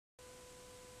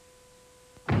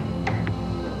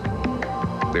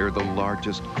They're the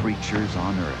largest creatures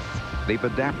on Earth. They've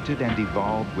adapted and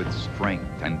evolved with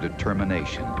strength and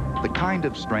determination. The kind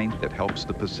of strength that helps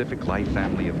the Pacific Life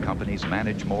family of companies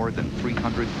manage more than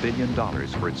 $300 billion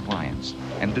for its clients.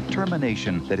 And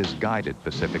determination that has guided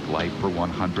Pacific Life for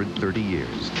 130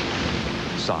 years.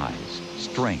 Size,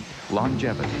 strength,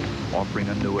 longevity, offering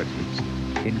annuities,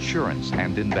 insurance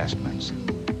and investments.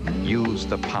 Use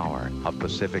the power of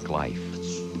Pacific Life.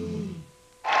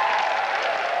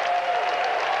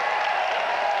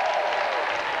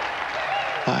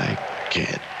 I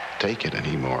can't take it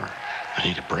anymore. I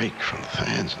need a break from the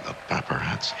fans and the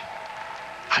paparazzi.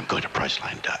 I'm going to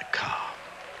Priceline.com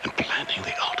and planning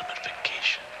the ultimate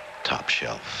vacation. Top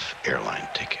shelf airline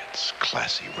tickets,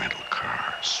 classy rental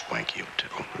car, swanky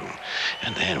hotel room.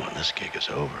 And then when this gig is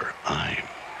over, I'm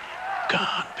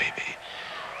gone, baby.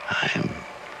 I'm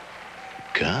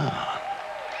gone.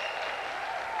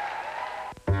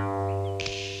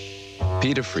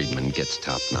 Peter Friedman gets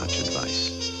top-notch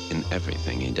advice in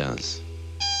everything he does.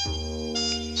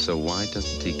 So why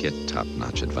doesn't he get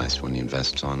top-notch advice when he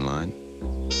invests online?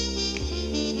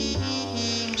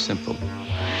 Simple.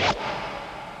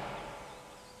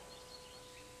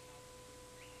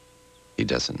 He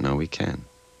doesn't know he can.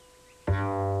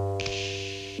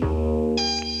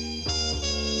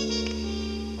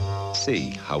 See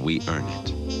how we earn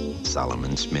it.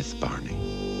 Salomon Smith Barney.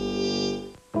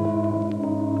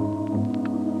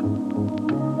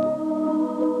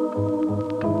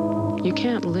 You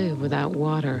can't live without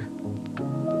water.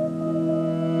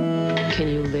 Can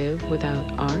you live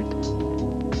without art?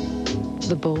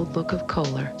 The bold look of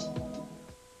Kohler.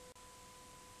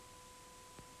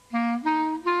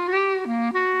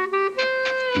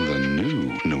 The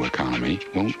new economy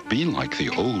won't be like the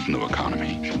old new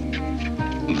economy.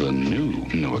 The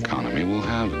new economy will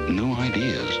have new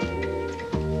ideas.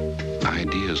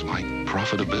 Ideas like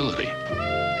profitability.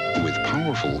 With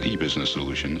powerful e-business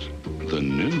solutions, the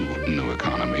new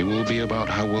economy will be about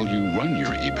how well you run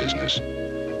your e-business,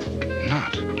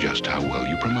 not just how well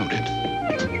you promote it.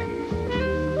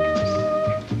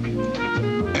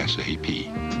 SAP.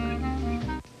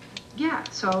 Yeah,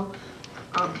 so,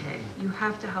 okay, you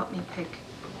have to help me pick.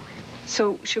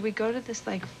 So, should we go to this,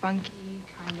 like, funky,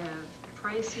 kind of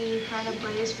pricey kind of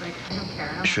place? Like, I don't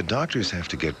care. Should doctors have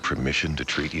to get permission to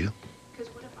treat you? Because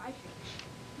what if I finish?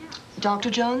 Yeah. Dr.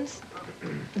 Jones,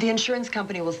 the insurance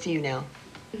company will see you now.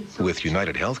 So With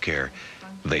United Healthcare,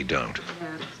 they don't.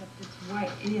 Yeah, except it's white.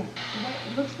 Yeah,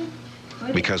 it looks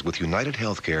like... Because with United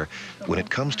Healthcare, when it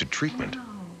comes to treatment,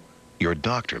 your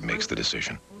doctor makes the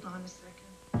decision. Hold on a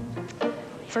second.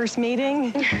 First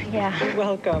meeting? Yeah.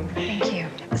 Welcome. Thank you.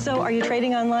 So, are you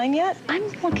trading online yet? I'm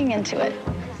looking into it.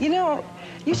 You know,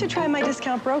 you should try My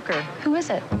Discount Broker. Who is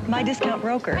it? My Discount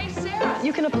Broker. Hey, Sarah.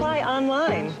 You can apply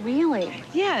online. Really?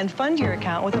 Yeah, and fund your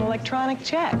account with an electronic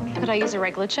check. Could I use a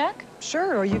regular check?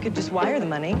 Sure, or you could just wire the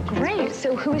money. Great.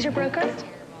 So who is your broker?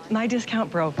 My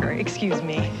Discount Broker. Excuse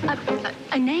me.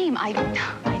 A name. I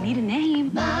need a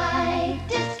name.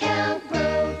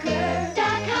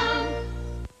 MyDiscountBroker.com.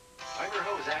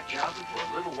 Ivanhoe was at Johnson for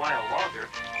a little while longer,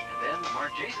 and then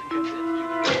Mark Jason comes in.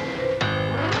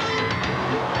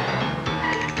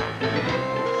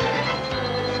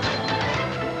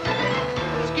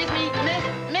 Excuse me, miss.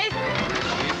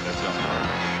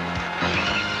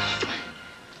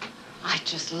 I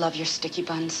just love your sticky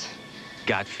buns.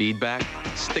 Got feedback?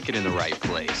 Stick it in the right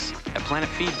place. At Planet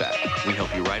Feedback, we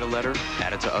help you write a letter,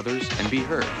 add it to others, and be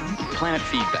heard.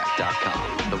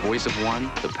 PlanetFeedback.com. The voice of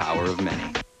one, the power of many.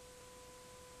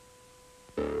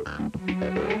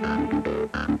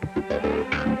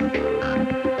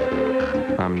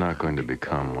 I'm not going to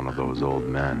become one of those old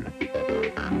men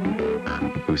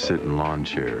who sit in lawn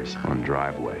chairs on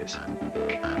driveways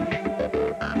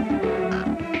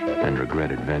and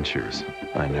regret adventures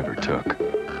I never took.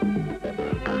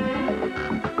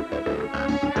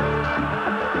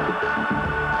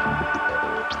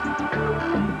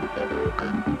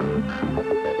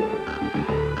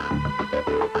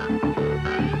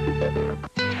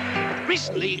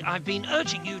 Recently, I've been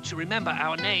urging you to remember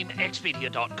our name,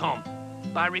 Expedia.com.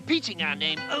 By repeating our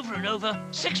name over and over,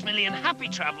 6 million happy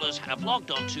travelers have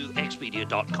logged on to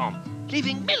Expedia.com,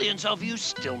 leaving millions of you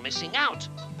still missing out.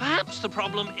 Perhaps the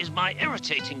problem is my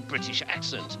irritating British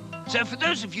accent. So for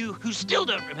those of you who still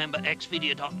don't remember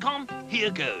Expedia.com,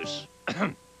 here goes.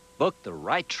 Book the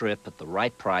right trip at the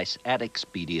right price at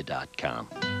Expedia.com.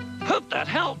 Hope that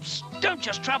helps. Don't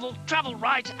just travel, travel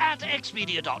right at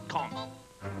Expedia.com.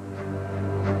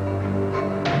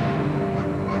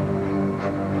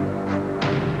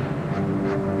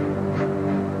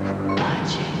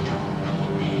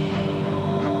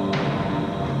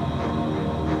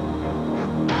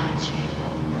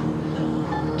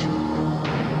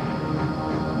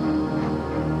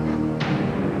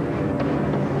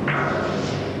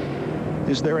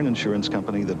 Is there an insurance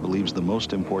company that believes the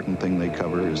most important thing they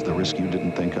cover is the risk you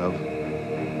didn't think of?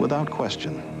 Without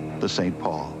question, the St.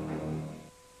 Paul.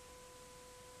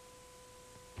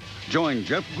 Join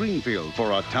Jeff Greenfield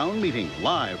for a town meeting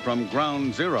live from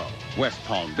Ground Zero, West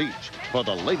Palm Beach, for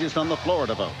the latest on the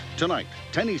Florida vote. Tonight,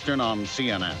 10 Eastern on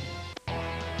CNN.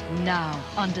 Now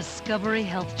on Discovery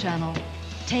Health Channel.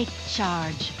 Take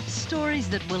Charge. Stories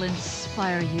that will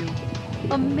inspire you,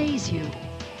 amaze you,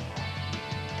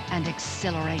 and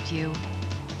accelerate you.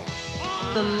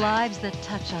 The lives that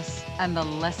touch us and the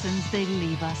lessons they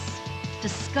leave us.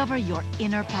 Discover your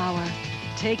inner power.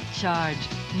 Take Charge.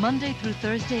 Monday through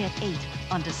Thursday at 8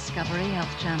 on Discovery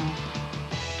Health Channel.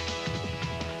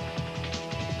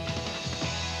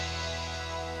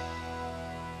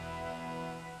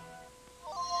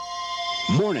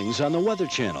 Mornings on the Weather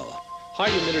Channel. High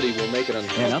humidity will make it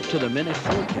uncomfortable. And up-to-the-minute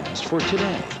forecast for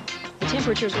today. The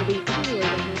temperatures will be cooler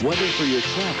than this. Weather for your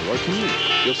travel or commute.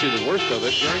 You'll see the worst of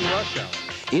it during rush hour.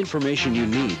 Information you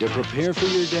need to prepare for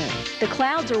your day. The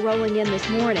clouds are rolling in this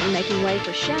morning, making way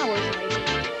for showers later.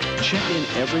 Check in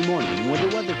every morning with the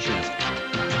Weather Channel.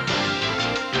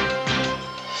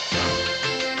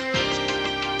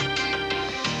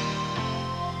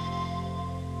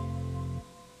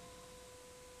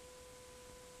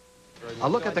 A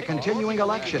look at the continuing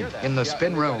election in the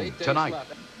spin room tonight.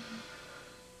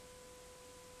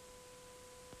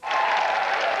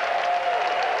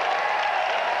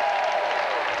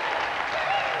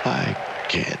 I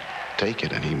can't take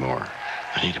it anymore.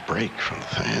 I need a break from the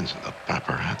fans and the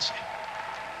paparazzi.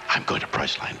 I'm going to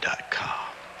Priceline.com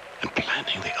and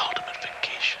planning the ultimate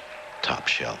vacation. Top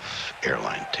shelf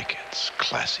airline tickets,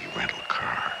 classy rental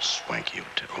car, swanky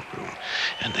hotel room.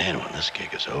 And then when this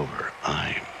gig is over,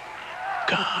 I'm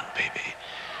gone, baby.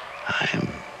 I'm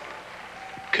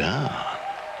gone.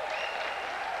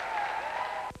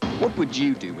 What would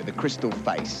you do with a crystal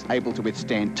face able to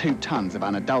withstand 2 tons of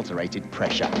unadulterated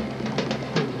pressure?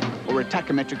 Or a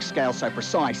tachymetric scale so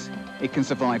precise it can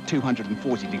survive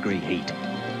 240-degree heat?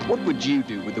 What would you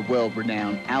do with the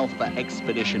world-renowned Alpha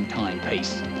Expedition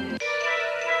timepiece?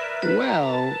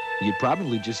 Well, you'd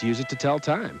probably just use it to tell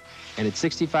time. And at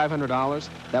 $6,500,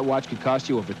 that watch could cost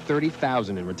you over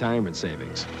 $30,000 in retirement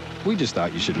savings. We just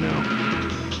thought you should know.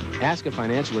 Ask a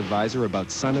financial advisor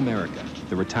about Sun America,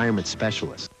 the retirement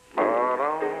specialist.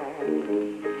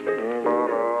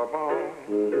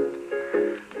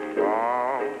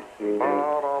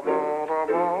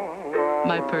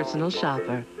 My Personal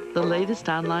Shopper, the latest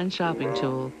online shopping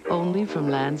tool, only from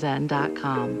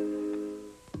landsend.com.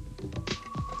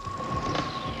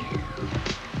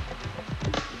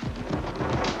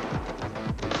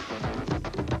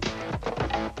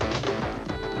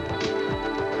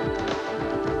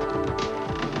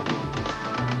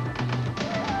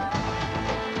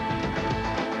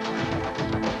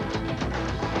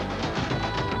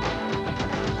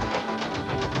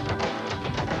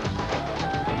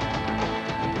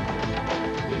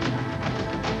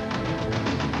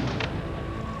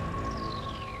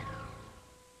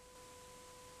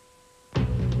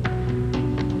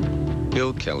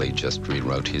 Bill Kelly just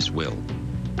rewrote his will.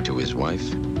 To his wife,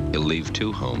 he'll leave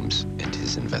 2 homes and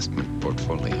his investment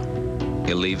portfolio.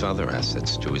 He'll leave other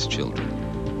assets to his children.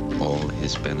 All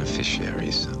his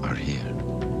beneficiaries are here.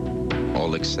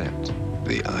 All except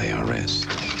the IRS,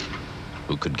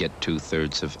 who could get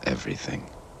 2/3 of everything.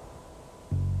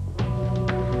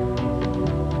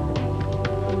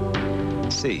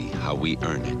 See how we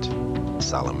earn it.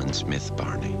 Salomon Smith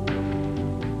Barney.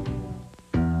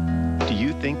 Do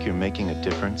you think you're making a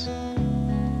difference?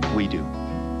 We do.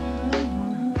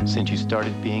 Since you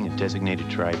started being a designated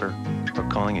driver, or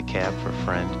calling a cab for a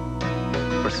friend,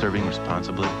 or serving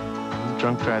responsibly,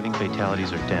 drunk driving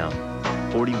fatalities are down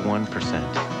 41%.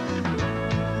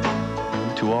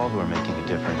 To all who are making a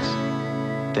difference,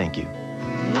 thank you.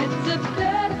 It's a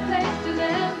better place to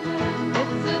live.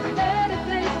 It's a better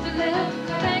place to live.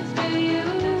 Thanks to you.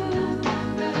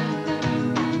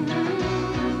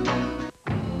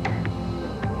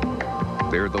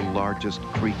 They're the largest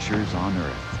creatures on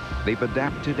Earth. They've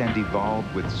adapted and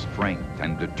evolved with strength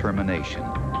and determination.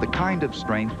 The kind of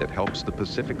strength that helps the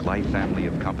Pacific Life family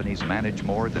of companies manage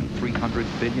more than $300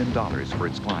 billion for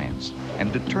its clients.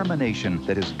 And determination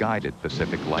that has guided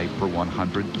Pacific Life for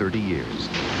 130 years.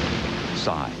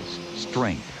 Size,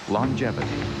 strength,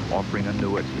 longevity, offering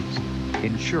annuities,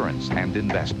 insurance and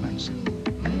investments.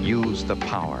 Use the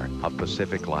power of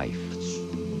Pacific Life.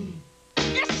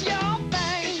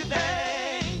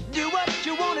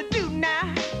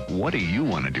 What do you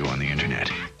want to do on the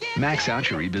internet? Max out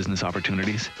your e-business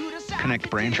opportunities? Connect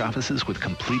branch offices with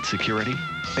complete security?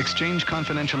 Exchange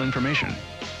confidential information?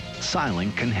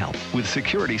 Cylink can help with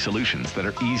security solutions that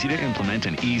are easy to implement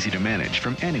and easy to manage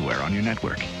from anywhere on your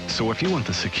network. So if you want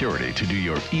the security to do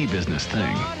your e-business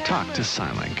thing, talk to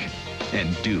Cylink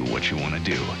and do what you want to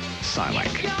do.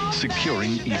 Cylink,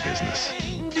 securing e-business.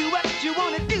 Do what you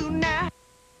want to do now.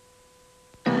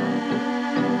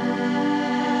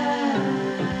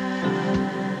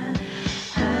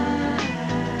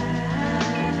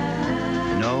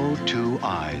 No two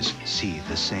eyes see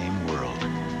the same world.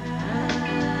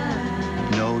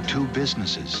 No two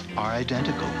businesses are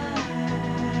identical.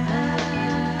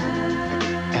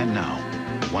 And now,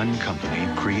 one company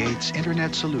creates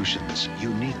internet solutions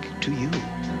unique to you.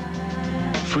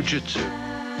 Fujitsu.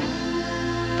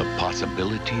 The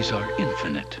possibilities are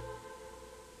infinite.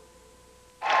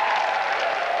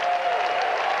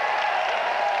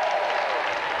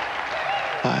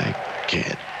 I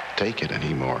can't take it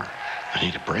anymore. I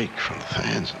need a break from the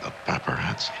fans and the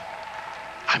paparazzi.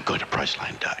 I'm going to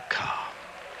Priceline.com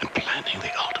and planning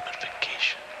the ultimate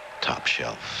vacation. Top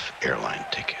shelf airline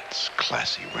tickets,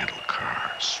 classy rental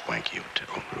car, swanky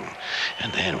hotel room.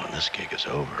 And then when this gig is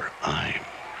over, I'm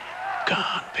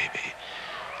gone, baby.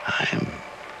 I'm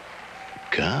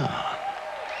gone.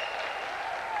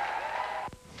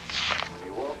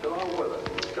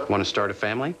 Want to start a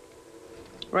family?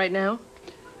 Right now?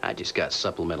 I just got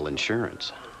supplemental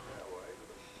insurance.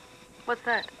 What's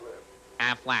that?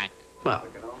 Aflac. Well,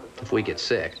 if we get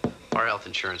sick, our health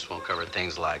insurance won't cover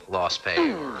things like lost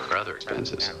pay or other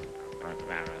expenses.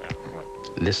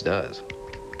 This does.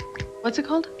 What's it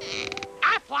called?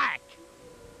 Aflac!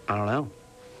 I don't know.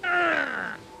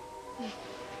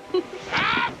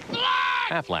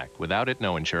 Aflac. Without it,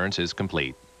 no insurance is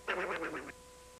complete.